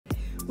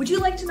Would you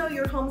like to know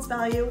your home's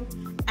value?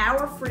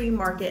 Our free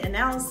market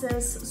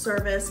analysis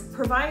service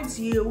provides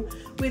you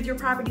with your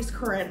property's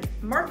current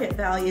market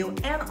value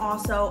and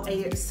also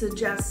a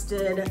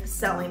suggested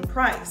selling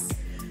price.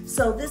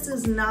 So this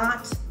is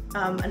not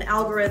an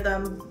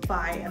algorithm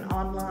by an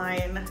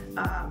online,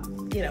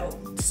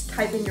 just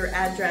type in your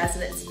address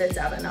and it spits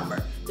out a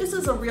number. This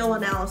is a real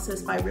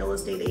analysis by real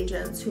estate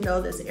agents who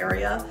know this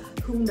area,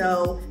 who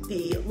know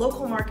the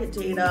local market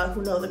data,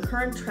 who know the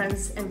current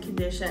trends and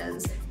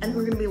conditions, and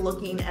we're going to be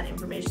looking at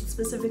information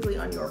specifically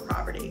on your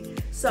property.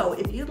 So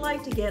if you'd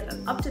like to get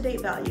an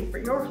up-to-date value for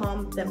your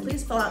home, then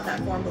please fill out that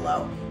form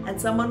below,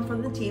 and someone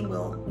from the team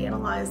will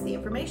analyze the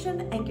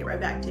information and get right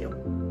back to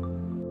you.